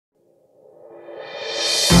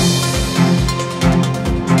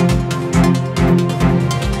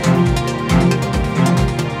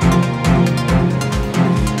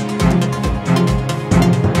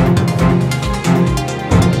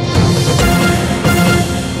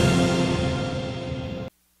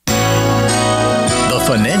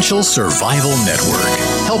Financial Survival Network,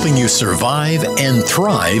 helping you survive and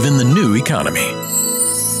thrive in the new economy.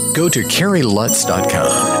 Go to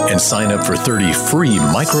CarrieLutz.com and sign up for 30 free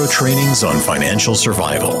micro trainings on financial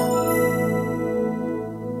survival.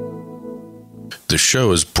 The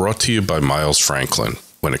show is brought to you by Miles Franklin.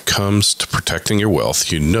 When it comes to protecting your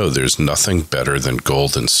wealth, you know there's nothing better than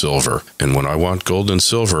gold and silver. And when I want gold and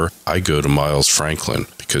silver, I go to Miles Franklin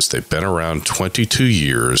because they've been around 22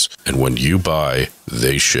 years, and when you buy,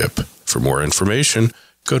 they ship. For more information,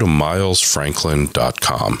 go to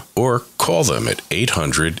milesfranklin.com or call them at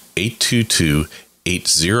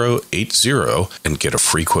 800-822-8080 and get a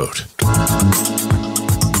free quote.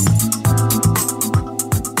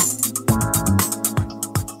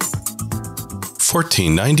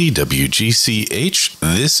 1490 WGCH.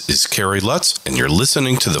 This is Carrie Lutz, and you're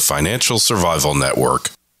listening to the Financial Survival Network.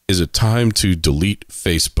 Is it time to delete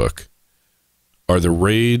Facebook? Are the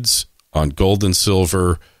raids on gold and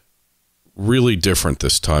silver really different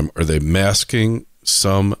this time? Are they masking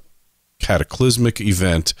some cataclysmic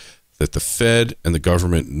event that the Fed and the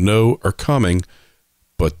government know are coming,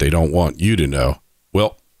 but they don't want you to know?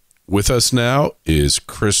 Well, with us now is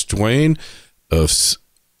Chris Duane of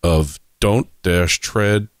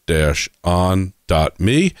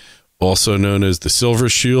don't-tread-on.me, also known as the Silver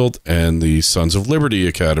Shield and the Sons of Liberty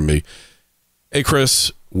Academy. Hey,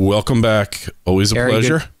 Chris, welcome back. Always a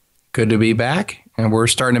pleasure. Good to be back. And we're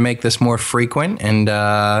starting to make this more frequent. And,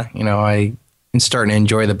 I'm starting to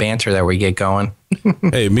enjoy the banter that we get going.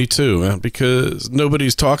 Hey, me too, man, because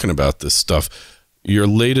nobody's talking about this stuff. Your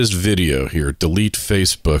latest video here, Delete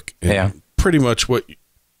Facebook. Yeah. Pretty much what,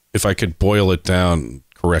 if I could boil it down,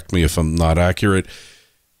 correct me if I'm not accurate,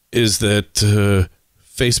 is that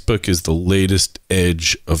Facebook is the latest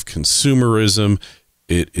edge of consumerism.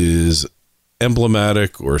 It is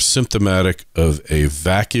emblematic or symptomatic of a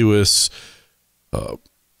vacuous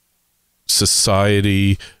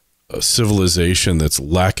society, a civilization that's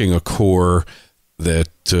lacking a core,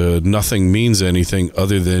 that nothing means anything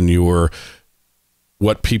other than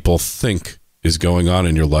what people think is going on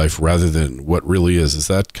in your life rather than what really is. Is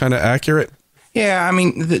that kind of accurate? Yeah, I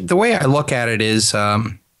mean, the way I look at it is,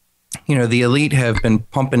 the elite have been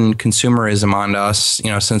pumping consumerism onto us,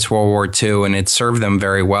 since World War II, and it's served them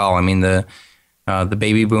very well. I mean, the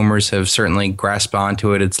baby boomers have certainly grasped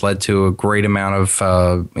onto it. It's led to a great amount of,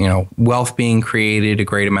 wealth being created, a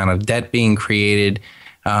great amount of debt being created,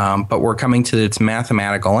 but we're coming to its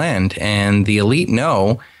mathematical end, and the elite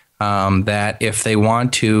know that if they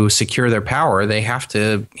want to secure their power, they have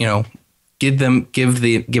to, give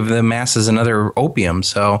the masses another opium.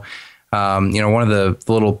 So, one of the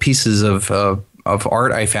little pieces of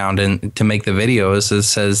art I found to make the videos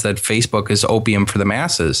says that Facebook is opium for the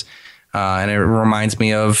masses, and it reminds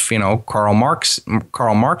me of Karl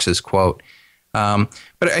Marx's quote. But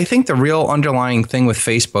I think the real underlying thing with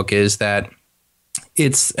Facebook is that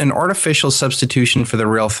it's an artificial substitution for the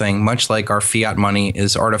real thing, much like our fiat money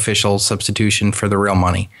is artificial substitution for the real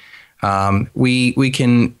money. We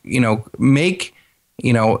can, make,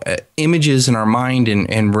 images in our mind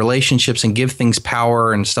and relationships and give things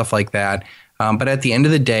power and stuff like that. But at the end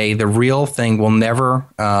of the day, the real thing will never,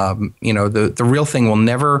 the real thing will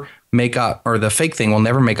never make up, or the fake thing will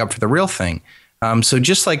never make up for the real thing. So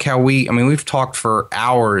just like how we've talked for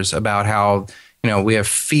hours about how, we have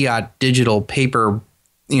fiat, digital, paper,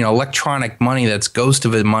 electronic money that's ghost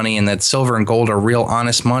of it money, and that silver and gold are real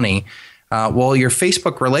honest money. Well, your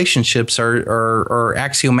Facebook relationships are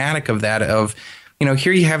axiomatic of that.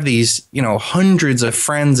 Here you have these, hundreds of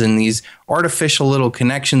friends and these artificial little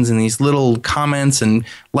connections and these little comments and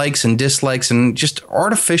likes and dislikes and just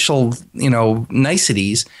artificial,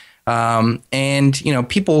 niceties. And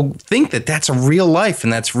people think that that's a real life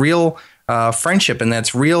and that's real friendship and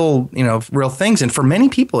that's real, real things. And for many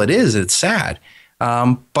people, it is. It's sad.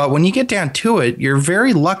 But when you get down to it, you're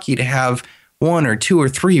very lucky to have one or two or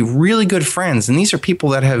three really good friends. And these are people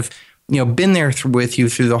that have, been there with you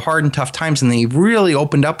through the hard and tough times, and they really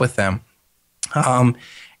opened up with them.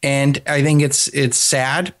 And I think it's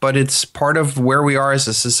sad, but it's part of where we are as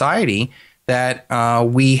a society that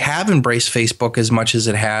we have embraced Facebook as much as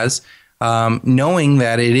it has, knowing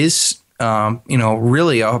that it is,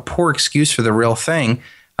 really a poor excuse for the real thing.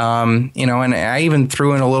 And I even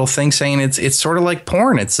threw in a little thing saying it's sort of like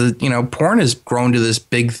porn. Porn has grown to this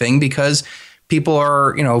big thing because people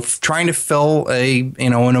are, trying to fill an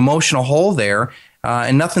emotional hole there,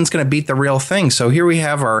 and nothing's going to beat the real thing. So here we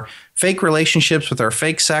have our fake relationships with our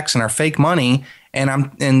fake sex and our fake money.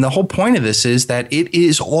 And the whole point of this is that it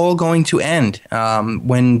is all going to end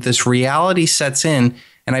when this reality sets in.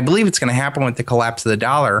 And I believe it's going to happen with the collapse of the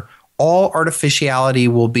dollar. All artificiality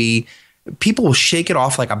will be people will shake it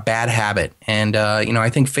off like a bad habit. And, I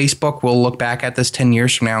think Facebook will look back at this 10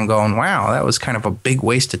 years from now and going, wow, that was kind of a big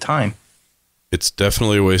waste of time. It's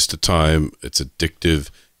definitely a waste of time. It's addictive.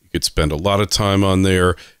 You could spend a lot of time on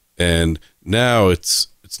there. And now it's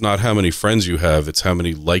not how many friends you have, it's how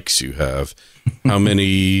many likes you have, how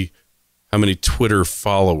many Twitter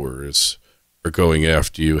followers are going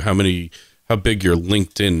after you, how big your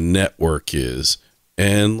LinkedIn network is.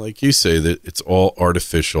 And like you say, that it's all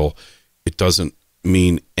artificial. It doesn't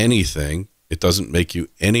mean anything. It doesn't make you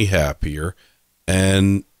any happier.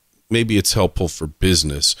 And maybe it's helpful for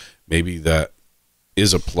business. Maybe that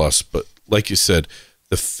is a plus. But like you said,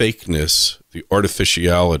 the fakeness, the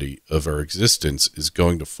artificiality of our existence is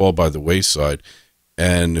going to fall by the wayside.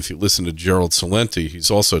 And if you listen to Gerald Celente,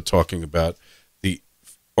 he's also talking about the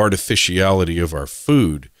artificiality of our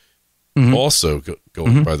food also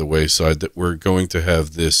going by the wayside, that we're going to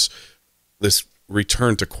have this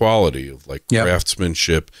return to quality of like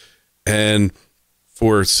craftsmanship. And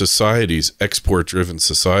for societies, export-driven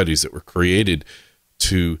societies that were created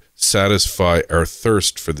to satisfy our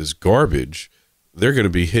thirst for this garbage, they're going to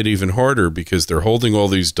be hit even harder because they're holding all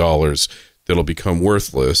these dollars that'll become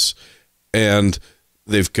worthless. And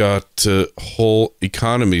they've got whole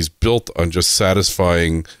economies built on just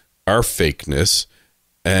satisfying our fakeness.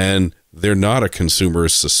 And they're not a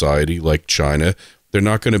consumerist society like China. They're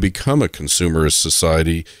not going to become a consumerist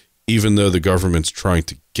society, even though the government's trying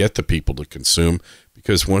to get the people to consume,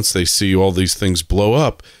 because once they see all these things blow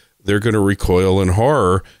up, they're going to recoil in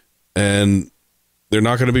horror and they're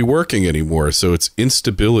not going to be working anymore. So it's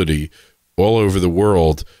instability all over the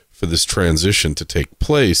world for this transition to take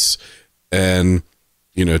place. And,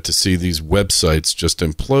 to see these websites just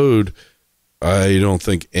implode, I don't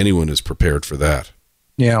think anyone is prepared for that.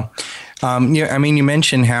 Yeah. You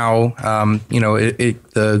mentioned how,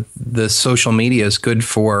 the social media is good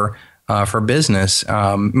for business.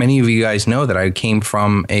 Many of you guys know that I came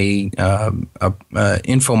from a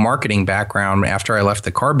info marketing background after I left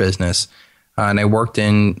the car business. And I worked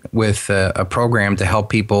with a program to help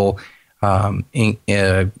people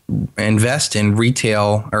invest in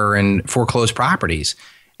retail or in foreclosed properties.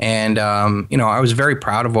 And, I was very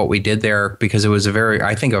proud of what we did there because it was a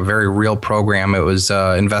very real program. It was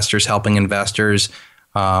investors helping investors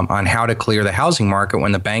on how to clear the housing market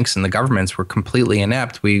when the banks and the governments were completely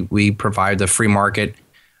inept. We provide the free market,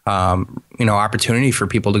 opportunity for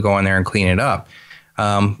people to go in there and clean it up.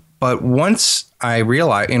 But once I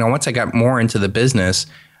realized, once I got more into the business,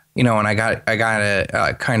 and I got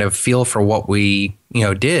a kind of feel for what we,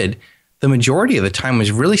 did, the majority of the time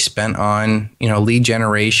was really spent on, lead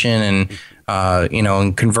generation and,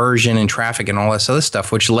 and conversion and traffic and all this other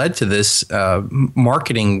stuff, which led to this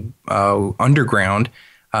marketing underground.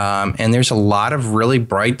 And there's a lot of really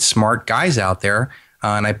bright, smart guys out there.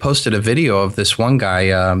 And I posted a video of this one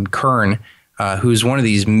guy, Kern, who's one of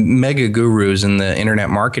these mega gurus in the internet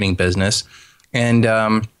marketing business.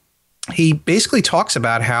 And he basically talks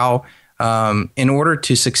about how in order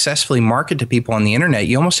to successfully market to people on the internet,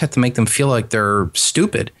 you almost have to make them feel like they're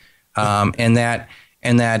stupid, and that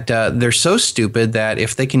they're so stupid that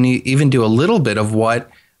if they can even do a little bit of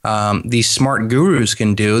what these smart gurus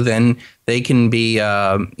can do, then they can be,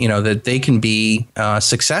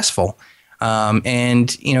 successful.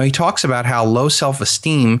 And he talks about how low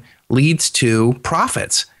self-esteem leads to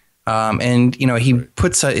profits. He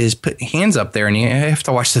puts his hands up there, and you have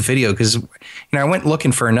to watch the video because, I went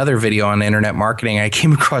looking for another video on internet marketing. I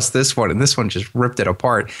came across this one, and this one just ripped it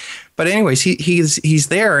apart. But anyways, he's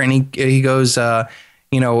there, and he goes, and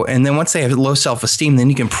then once they have low self-esteem, then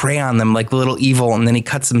you can prey on them like little evil, and then he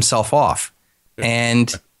cuts himself off.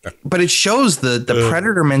 But it shows the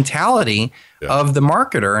predator mentality of the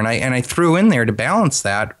marketer, and I threw in there to balance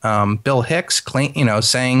that. Bill Hicks,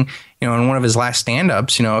 saying, in one of his last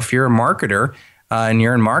stand-ups, if you're a marketer and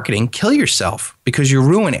you're in marketing, kill yourself because you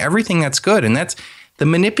ruin everything that's good, and that's the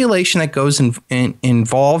manipulation that goes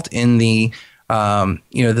involved in the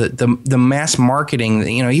the mass marketing.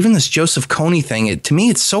 Even this Joseph Kony thing. To me,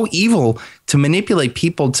 it's so evil to manipulate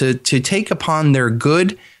people to take upon their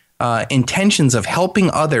good intentions of helping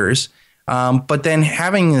others, but then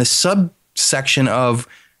having a subsection of,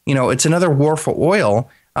 it's another war for oil.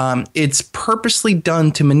 It's purposely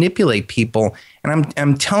done to manipulate people. And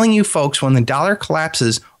I'm telling you, folks, when the dollar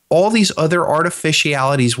collapses, all these other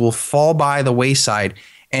artificialities will fall by the wayside.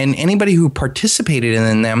 And anybody who participated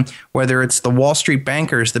in them, whether it's the Wall Street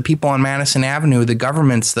bankers, the people on Madison Avenue, the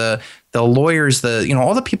governments, the lawyers,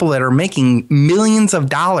 all the people that are making millions of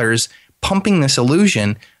dollars pumping this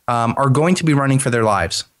illusion, are going to be running for their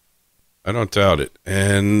lives. I don't doubt it.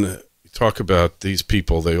 And you talk about these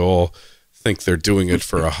people, they all think they're doing it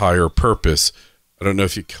for a higher purpose. I don't know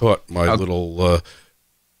if you caught my little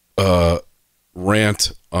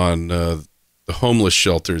rant on the homeless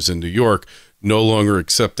shelters in New York, no longer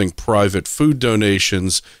accepting private food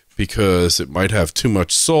donations because it might have too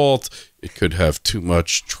much salt, it could have too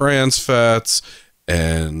much trans fats,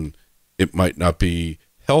 and it might not be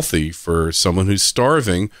healthy for someone who's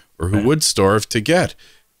starving or who would starve to get.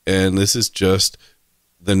 And this is just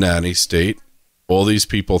the nanny state. All these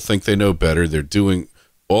people think they know better. They're doing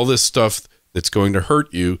all this stuff that's going to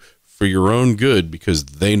hurt you for your own good because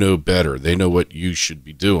they know better. They know what you should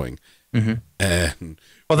be doing. Mm-hmm. And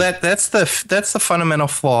well, that's the fundamental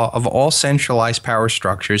flaw of all centralized power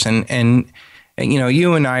structures. And you know,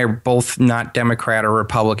 you and I are both not Democrat or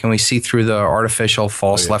Republican. We see through the artificial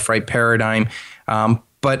false left-right paradigm.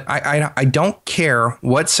 But I don't care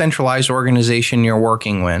what centralized organization you're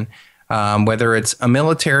working with, whether it's a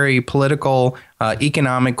military, political,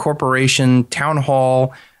 economic, corporation, town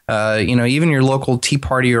hall, you know, even your local Tea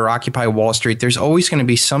Party or Occupy Wall Street. There's always going to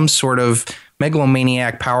be some sort of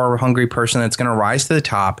megalomaniac, power-hungry person that's going to rise to the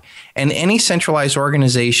top. And any centralized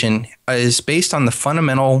organization is based on the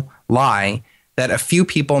fundamental lie that a few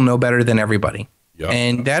people know better than everybody. Yep.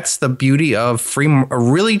 And that's the beauty of a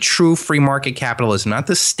really true free market capitalism, not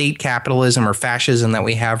the state capitalism or fascism that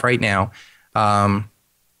we have right now.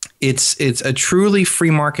 It's a truly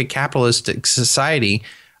free market capitalistic society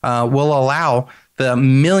will allow the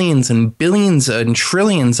millions and billions and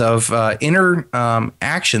trillions of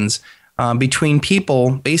interactions between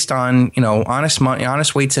people based on, you know, honest money,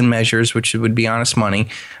 honest weights and measures, which would be honest money,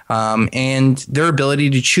 and their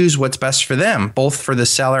ability to choose what's best for them, both for the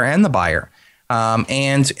seller and the buyer.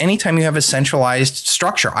 And anytime you have a centralized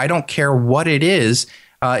structure, I don't care what it is,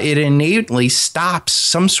 it innately stops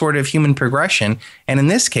some sort of human progression. And in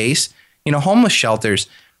this case, you know, homeless shelters,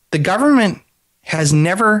 the government has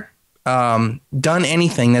never done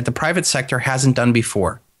anything that the private sector hasn't done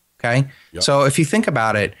before. Okay. Yep. So if you think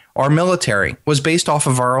about it, our military was based off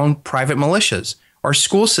of our own private militias. Our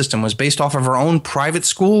school system was based off of our own private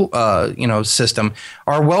school, system.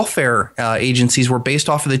 Our welfare agencies were based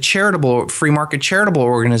off of the charitable, free market charitable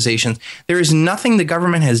organizations. There is nothing the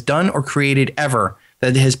government has done or created ever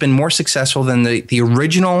that has been more successful than the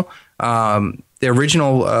original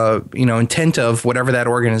intent of whatever that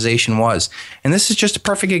organization was. And this is just a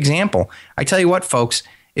perfect example. I tell you what, folks.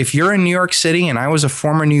 If you're in New York City, and I was a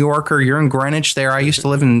former New Yorker, you're in Greenwich there. I used to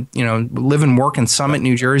live and work in Summit,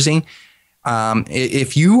 New Jersey.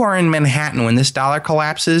 If you are in Manhattan when this dollar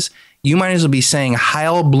collapses, you might as well be saying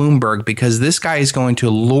Heil Bloomberg, because this guy is going to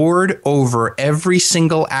lord over every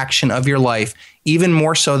single action of your life, even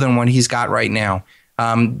more so than what he's got right now.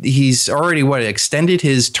 He's already extended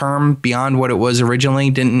his term beyond what it was originally.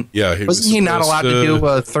 Wasn't he not allowed to do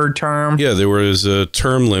a third term? Yeah, there was a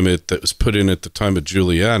term limit that was put in at the time of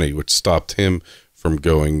Giuliani, which stopped him from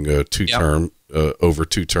going over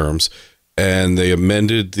two terms. And they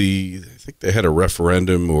amended I think they had a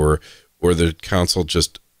referendum or the council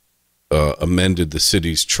just amended the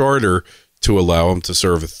city's charter to allow him to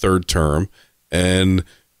serve a third term. And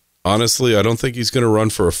honestly, I don't think he's going to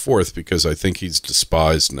run for a fourth because I think he's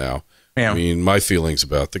despised now. Yeah. I mean, my feelings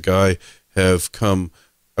about the guy have come.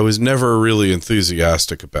 I was never really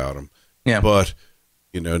enthusiastic about him. Yeah. But,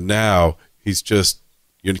 you know, now he's just,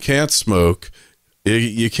 you can't smoke.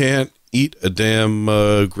 You can't eat a damn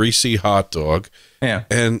greasy hot dog. Yeah.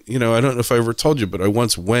 And, you know, I don't know if I ever told you, but I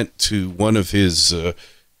once went to one of his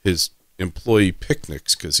employee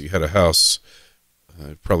picnics because he had a house,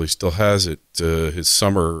 probably still has it, his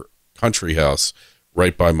summer country house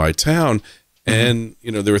right by my town. And,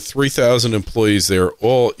 you know, there were 3,000 employees there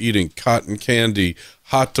all eating cotton candy,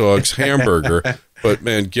 hot dogs, hamburger. But,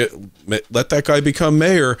 man, let that guy become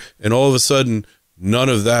mayor, and all of a sudden, none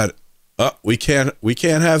of that. We can't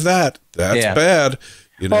have that. That's bad.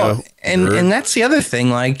 You know, and that's the other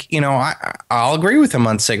thing. Like, you know, I'll agree with him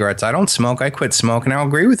on cigarettes. I don't smoke. I quit smoking. I'll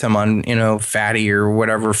agree with him on, you know, fatty or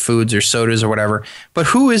whatever foods or sodas or whatever. But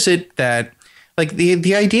who is it that, like,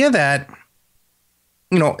 the idea that,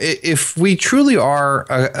 you know, if we truly are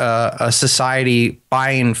a society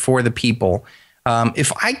by and for the people,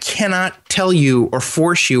 if I cannot tell you or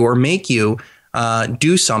force you or make you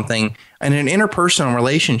do something in an interpersonal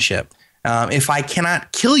relationship, if I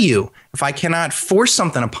cannot kill you, if I cannot force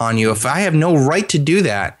something upon you, if I have no right to do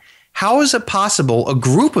that, how is it possible a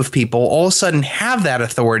group of people all of a sudden have that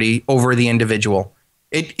authority over the individual?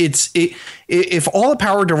 If all the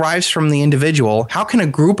power derives from the individual, how can a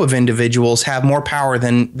group of individuals have more power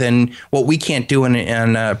than what we can't do in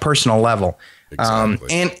a personal level?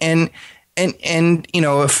 Exactly. And and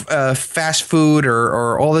if fast food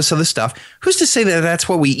or all this other stuff, who's to say that that's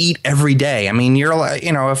what we eat every day? I mean, you're like,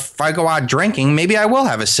 if I go out drinking, maybe I will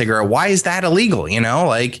have a cigarette. Why is that illegal?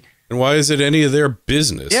 And why is it any of their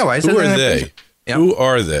business? Yeah, why is Who it are they? Yep. Who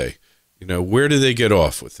are they? Where do they get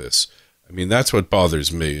off with this? I mean, that's what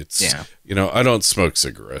bothers me. It's, I don't smoke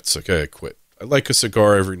cigarettes. Okay, I quit. I like a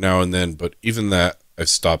cigar every now and then, but even that I've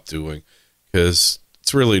stopped doing because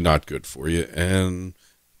it's really not good for you. And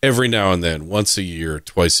every now and then, once a year,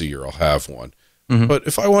 twice a year, I'll have one. Mm-hmm. But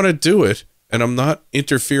if I want to do it and I'm not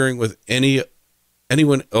interfering with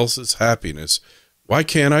anyone else's happiness, why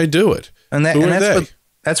can't I do it? And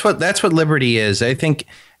that's what liberty is. I think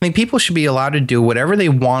people should be allowed to do whatever they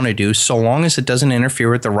want to do, so long as it doesn't interfere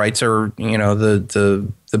with the rights or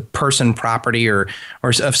the person, property, or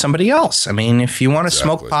of somebody else. I mean, if you want to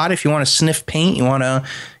smoke pot, if you want to sniff paint, you want to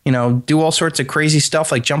do all sorts of crazy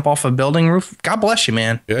stuff like jump off a building roof. God bless you,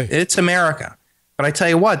 man. Yeah. It's America. But I tell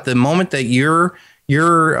you what, the moment that your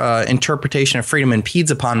interpretation of freedom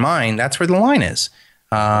impedes upon mine, that's where the line is.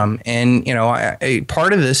 Part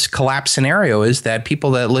of this collapse scenario is that people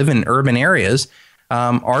that live in urban areas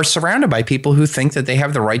are surrounded by people who think that they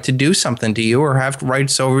have the right to do something to you or have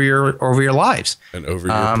rights over your lives and over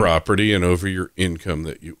your property and over your income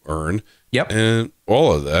that you earn. Yep. And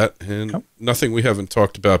all of that and nothing we haven't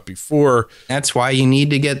talked about before. That's why you need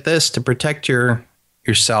to get this to protect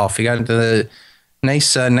yourself. You got the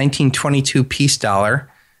nice 1922 peace dollar.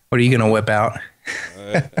 What are you going to whip out?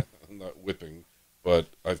 I'm not whipping, but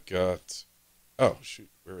I've got, oh shoot,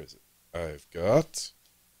 where is it? I've got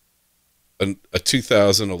a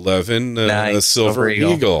 2011 nice. Silver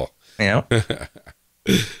Eagle. Yeah.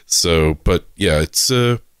 So, but yeah, it's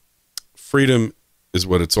freedom is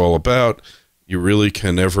what it's all about. You really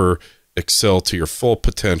can never excel to your full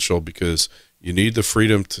potential because you need the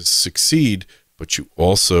freedom to succeed, but you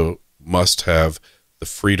also must have the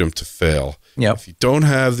freedom to fail. Yep. If you don't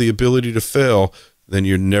have the ability to fail, then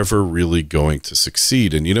you're never really going to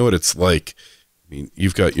succeed. And you know what it's like? I mean,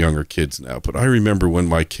 you've got younger kids now, but I remember when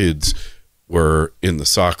my kids were in the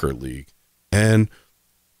soccer league, and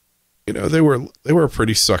they were a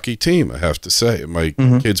pretty sucky team, I have to say. My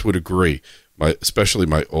kids would agree. Especially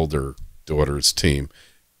my older daughter's team.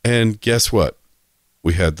 And guess what?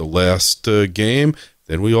 We had the last game.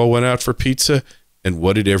 Then we all went out for pizza. And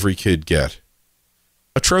what did every kid get?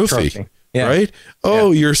 A trophy. Yeah. Right?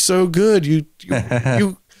 Oh, you're so good. You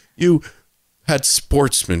had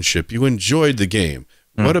sportsmanship. You enjoyed the game.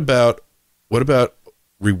 What about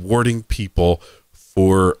rewarding people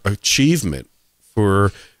for achievement,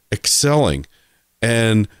 for excelling?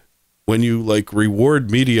 And when you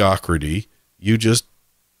reward mediocrity, you just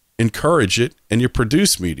encourage it and you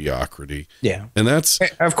produce mediocrity. Yeah. And that's,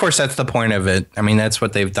 of course, that's the point of it. I mean, that's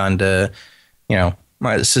what they've done to,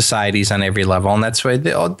 societies on every level. And that's why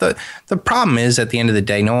the problem is, at the end of the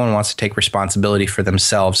day, no one wants to take responsibility for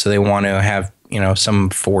themselves. So they want to have,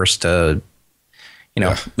 some force to,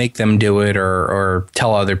 make them do it or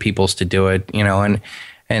tell other peoples to do it, and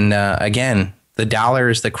again, the dollar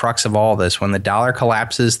is the crux of all this. When the dollar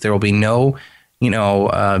collapses, there will be no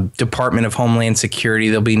Department of Homeland Security.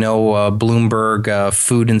 There'll be no Bloomberg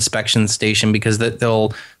food inspection station because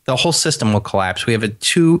the whole system will collapse. We have a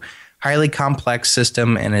too highly complex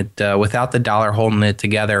system, and it without the dollar holding it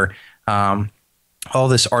together, all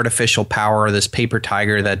this artificial power, this paper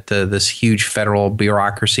tiger that this huge federal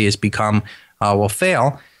bureaucracy has become will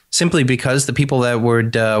fail. Simply because the people that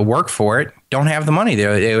would work for it don't have the money.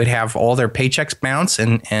 They would have all their paychecks bounce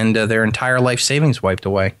and their entire life savings wiped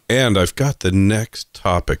away. And I've got the next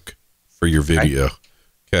topic for your video.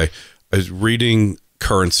 Okay. I was reading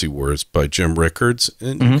Currency Wars by Jim Rickards,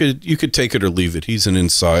 and you could take it or leave it. He's an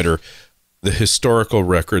insider. The historical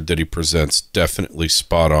record that he presents, definitely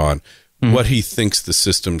spot on. What he thinks the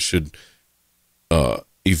system should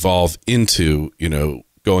evolve into,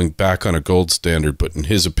 going back on a gold standard, but in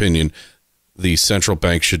his opinion, the central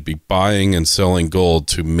bank should be buying and selling gold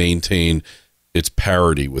to maintain its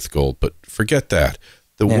parity with gold. But forget that.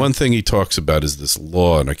 The one thing he talks about is this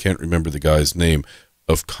law, and I can't remember the guy's name,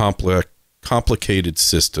 of complicated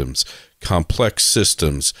systems, complex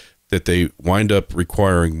systems, that they wind up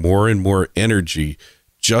requiring more and more energy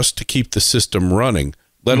just to keep the system running,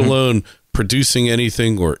 let alone producing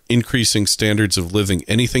anything or increasing standards of living,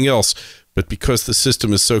 anything else. But because the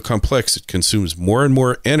system is so complex, it consumes more and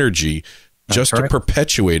more energy just to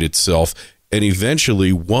perpetuate itself. And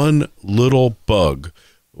eventually, one little bug,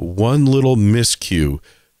 one little miscue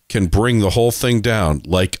can bring the whole thing down,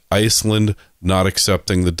 like Iceland not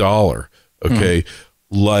accepting the dollar. Okay.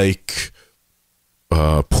 Like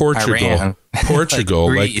Portugal, Iran. Portugal,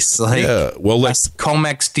 Greece, yeah. Well,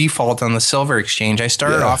 COMEX default on the silver exchange. I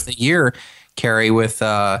started off the year, Kerry, with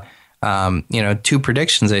 2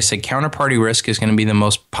 predictions. I said counterparty risk is going to be the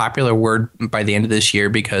most popular word by the end of this year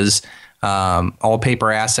because all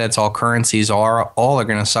paper assets, all currencies, all are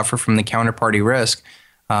going to suffer from the counterparty risk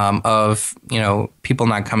of people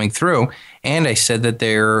not coming through. And I said that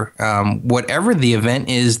whatever the event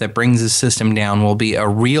is that brings the system down will be a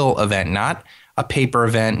real event, not a paper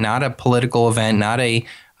event, not a political event, not a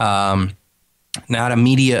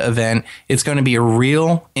media event. It's going to be a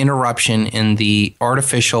real interruption in the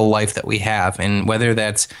artificial life that we have, and whether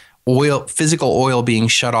that's physical oil being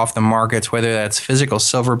shut off the markets, whether that's physical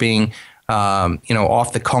silver being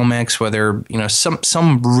off the COMEX, whether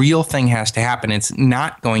some real thing has to happen. It's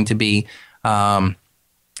not going to be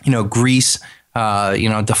Greece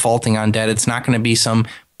defaulting on debt. It's not going to be some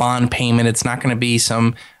bond payment. It's not going to be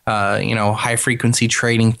some high frequency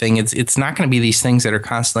trading thing. It's not going to be these things that are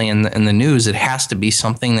constantly in the news. It has to be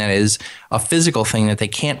something that is a physical thing that they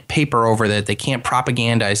can't paper over, that they can't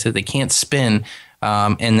propagandize, that they can't spin,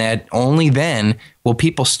 and that only then will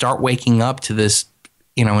people start waking up to this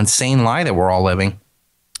insane lie that we're all living.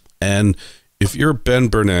 And if you're Ben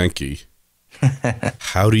Bernanke,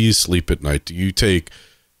 how do you sleep at night? Do you take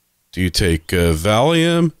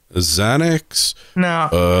Valium, Xanax?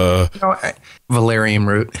 No, valerian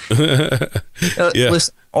root. Yeah.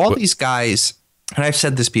 Listen, all these guys, and I've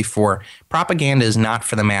said this before, propaganda is not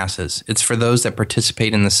for the masses. It's for those that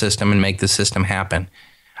participate in the system and make the system happen.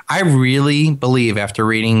 I really believe, after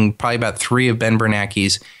reading probably about 3 of Ben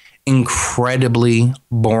Bernanke's incredibly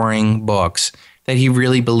boring books, that he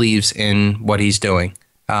really believes in what he's doing.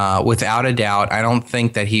 Without a doubt, I don't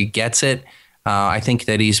think that he gets it. I think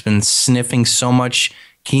that he's been sniffing so much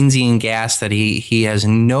Keynesian gas that he has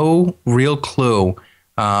no real clue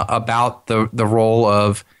about the role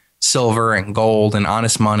of silver and gold and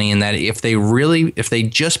honest money, and that if they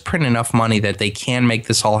just print enough money, that they can make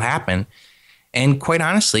this all happen. And quite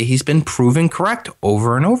honestly, he's been proven correct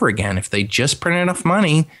over and over again. If they just print enough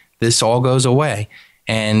money, this all goes away.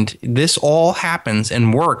 And this all happens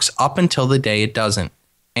and works up until the day it doesn't.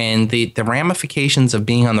 And the ramifications of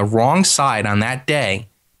being on the wrong side on that day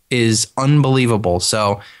is unbelievable.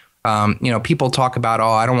 So, people talk about,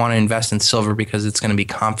 I don't want to invest in silver because it's going to be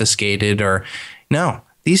confiscated, or no,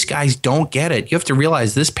 these guys don't get it. You have to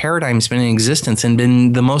realize this paradigm's been in existence and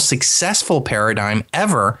been the most successful paradigm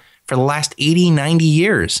ever for the last 80, 90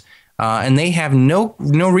 years. And they have no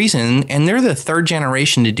reason, and they're the 3rd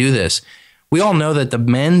generation to do this. We all know that the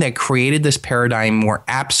men that created this paradigm were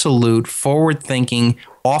absolute, forward-thinking,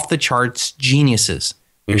 off-the-charts geniuses.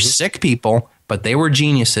 They're sick people, but they were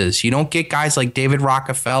geniuses. You don't get guys like David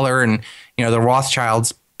Rockefeller and the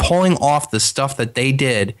Rothschilds pulling off the stuff that they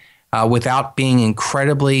did without being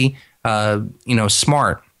incredibly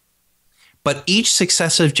smart. But each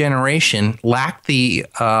successive generation lacked the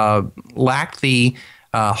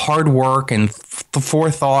hard work and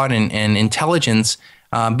forethought and intelligence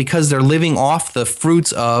because they're living off the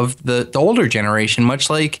fruits of the older generation, much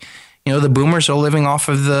like the boomers are living off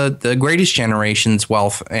of the greatest generation's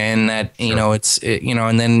wealth, and that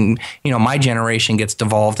and then my generation gets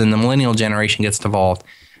devolved and the millennial generation gets devolved.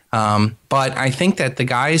 But I think that the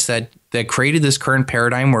guys that created this current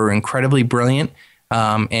paradigm were incredibly brilliant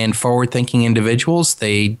and forward-thinking individuals.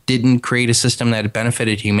 They didn't create a system that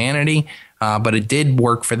benefited humanity, but it did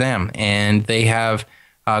work for them, and they have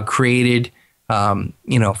created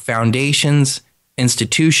foundations,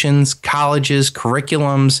 institutions, colleges,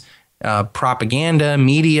 curriculums, propaganda,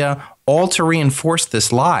 media, all to reinforce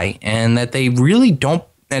this lie, and that they really don't,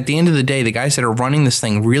 at the end of the day, the guys that are running this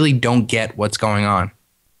thing really don't get what's going on.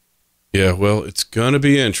 Yeah, well, it's going to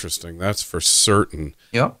be interesting. That's for certain.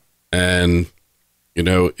 Yep. And,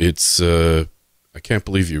 it's, I can't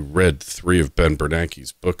believe you read 3 of Ben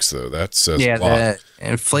Bernanke's books, though. That says a lot. The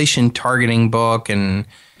inflation targeting book, and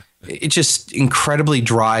it's just incredibly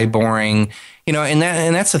dry, boring, and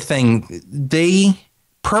that's the thing. They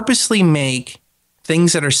purposely make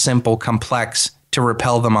things that are simple complex to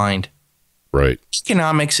repel the mind. Right.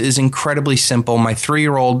 Economics is incredibly simple. My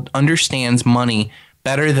 3-year-old understands money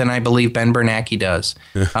better than I believe Ben Bernanke does.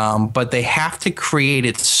 But they have to create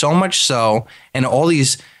it so much so, and all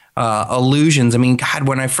these illusions. I mean, God,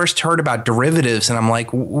 when I first heard about derivatives, and I'm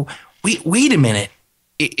like, wait a minute.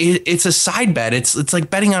 It's a side bet. It's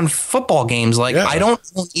like betting on football games. Like, I don't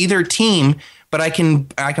own either team, but I can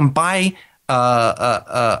buy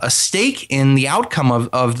a stake in the outcome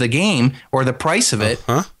of the game or the price of it.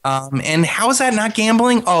 And how is that not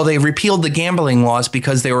gambling? They repealed the gambling laws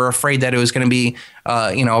because they were afraid that it was going to be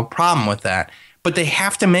a problem with that. but they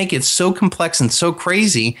have to make it so complex and so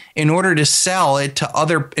crazy in order to sell it to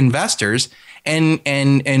other investors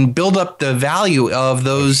and build up the value of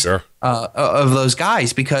those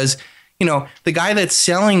guys, because the guy that's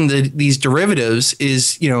selling these derivatives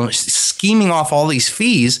is scheming off all these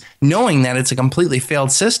fees, knowing that it's a completely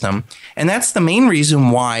failed system. And that's the main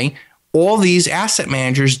reason why all these asset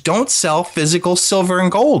managers don't sell physical silver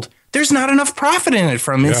and gold. There's not enough profit in it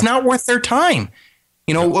from it. Yeah. It's not worth their time.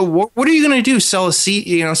 What are you going to do? Sell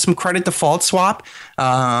some credit default swap,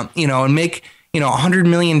 and make $100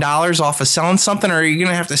 million off of selling something? Or are you going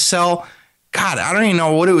to have to sell? God, I don't even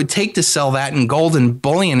know what it would take to sell that in gold and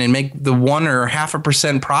bullion and make the 1 or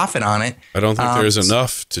 0.5% profit on it. I don't think there's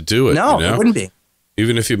enough to do it. No, it wouldn't be.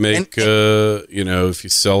 Even if you make, if you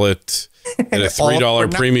sell it at a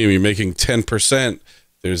 $3 premium, you're making 10%.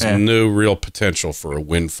 There's no real potential for a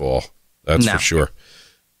windfall. That's for sure.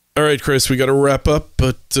 All right, Chris, we got to wrap up,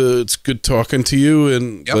 but it's good talking to you,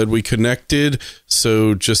 and glad we connected.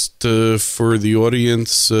 So just for the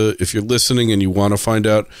audience, if you're listening and you want to find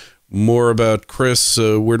out more about Chris,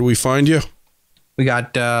 where do we find you? We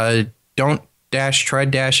got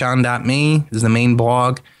don't-tread-on.me is the main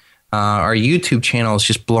blog. Our YouTube channel is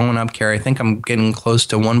just blowing up, Carrie. I think I'm getting close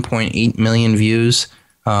to 1.8 million views.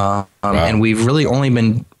 Wow. And we've really only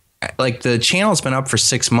been, the channel's been up for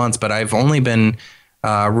 6 months, but I've only been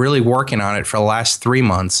really working on it for the last 3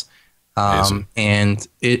 months. And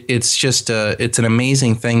it's just it's an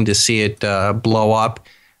amazing thing to see it blow up.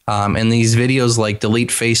 And these videos like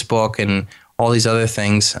delete Facebook and all these other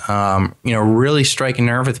things, really strike a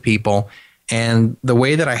nerve with people. And the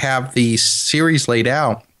way that I have the series laid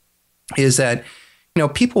out is that,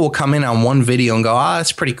 people will come in on one video and go,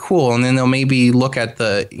 that's pretty cool. And then they'll maybe look at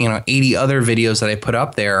the, 80 other videos that I put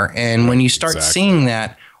up there. And when you start seeing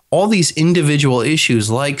that all these individual issues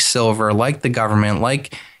like silver, like the government,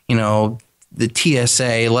 like, the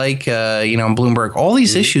TSA, like, Bloomberg, all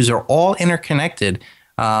these issues are all interconnected.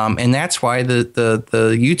 And that's why the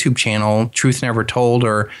YouTube channel, Truth Never Told,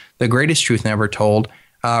 or The Greatest Truth Never Told,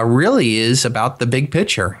 really is about the big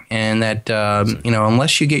picture. And that,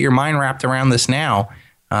 unless you get your mind wrapped around this now,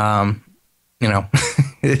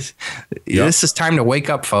 this is time to wake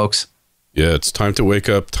up, folks. Yeah, it's time to wake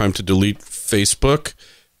up, time to delete Facebook.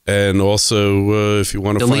 And also, if you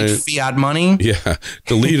want to delete fiat money. Yeah,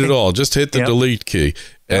 delete it all. Just hit the delete key.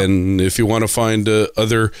 And if you want to find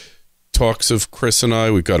other talks of Chris and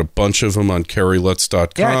I, we've got a bunch of them on CarrieLutz.com.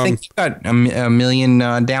 Yeah, I think you've got a million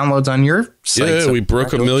downloads on your site. Yeah, we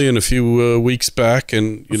broke 1 million a few weeks back,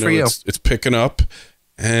 and it's picking up.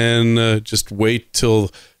 And just wait till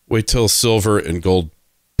silver and gold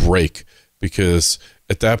break, because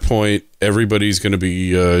at that point everybody's going to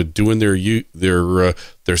be doing their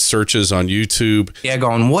searches on YouTube. Yeah,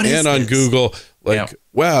 going what is and on this? Google,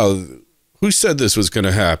 wow, who said this was going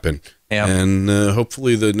to happen? Yeah. And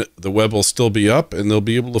hopefully the web will still be up, and they'll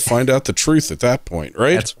be able to find out the truth at that point,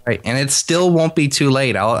 right? That's right. And it still won't be too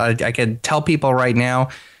late. I could tell people right now,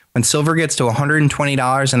 when silver gets to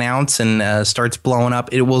 $120 an ounce and starts blowing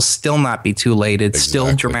up, it will still not be too late. It's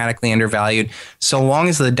still dramatically undervalued. So long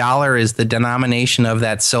as the dollar is the denomination of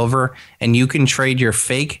that silver, and you can trade your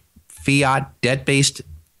fake fiat debt-based,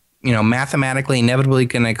 mathematically inevitably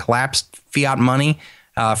going to collapse fiat money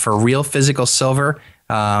for real physical silver,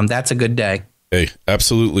 that's a good day. Hey,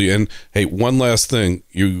 absolutely. And hey, one last thing.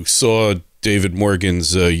 You saw David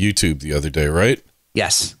Morgan's YouTube the other day, right?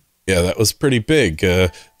 Yes. Yeah, that was pretty big.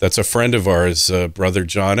 That's a friend of ours, brother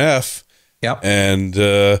John F. Yep. And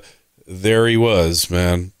there he was,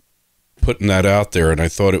 man, putting that out there. And I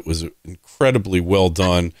thought it was incredibly well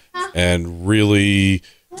done and really,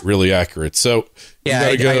 really accurate. So yeah,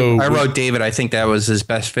 I wrote David. I think that was his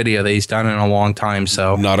best video that he's done in a long time.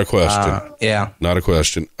 So not a question. Yeah, not a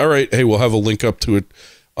question. All right. Hey, we'll have a link up to it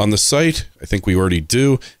on the site. I think we already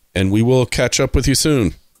do. And we will catch up with you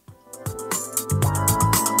soon.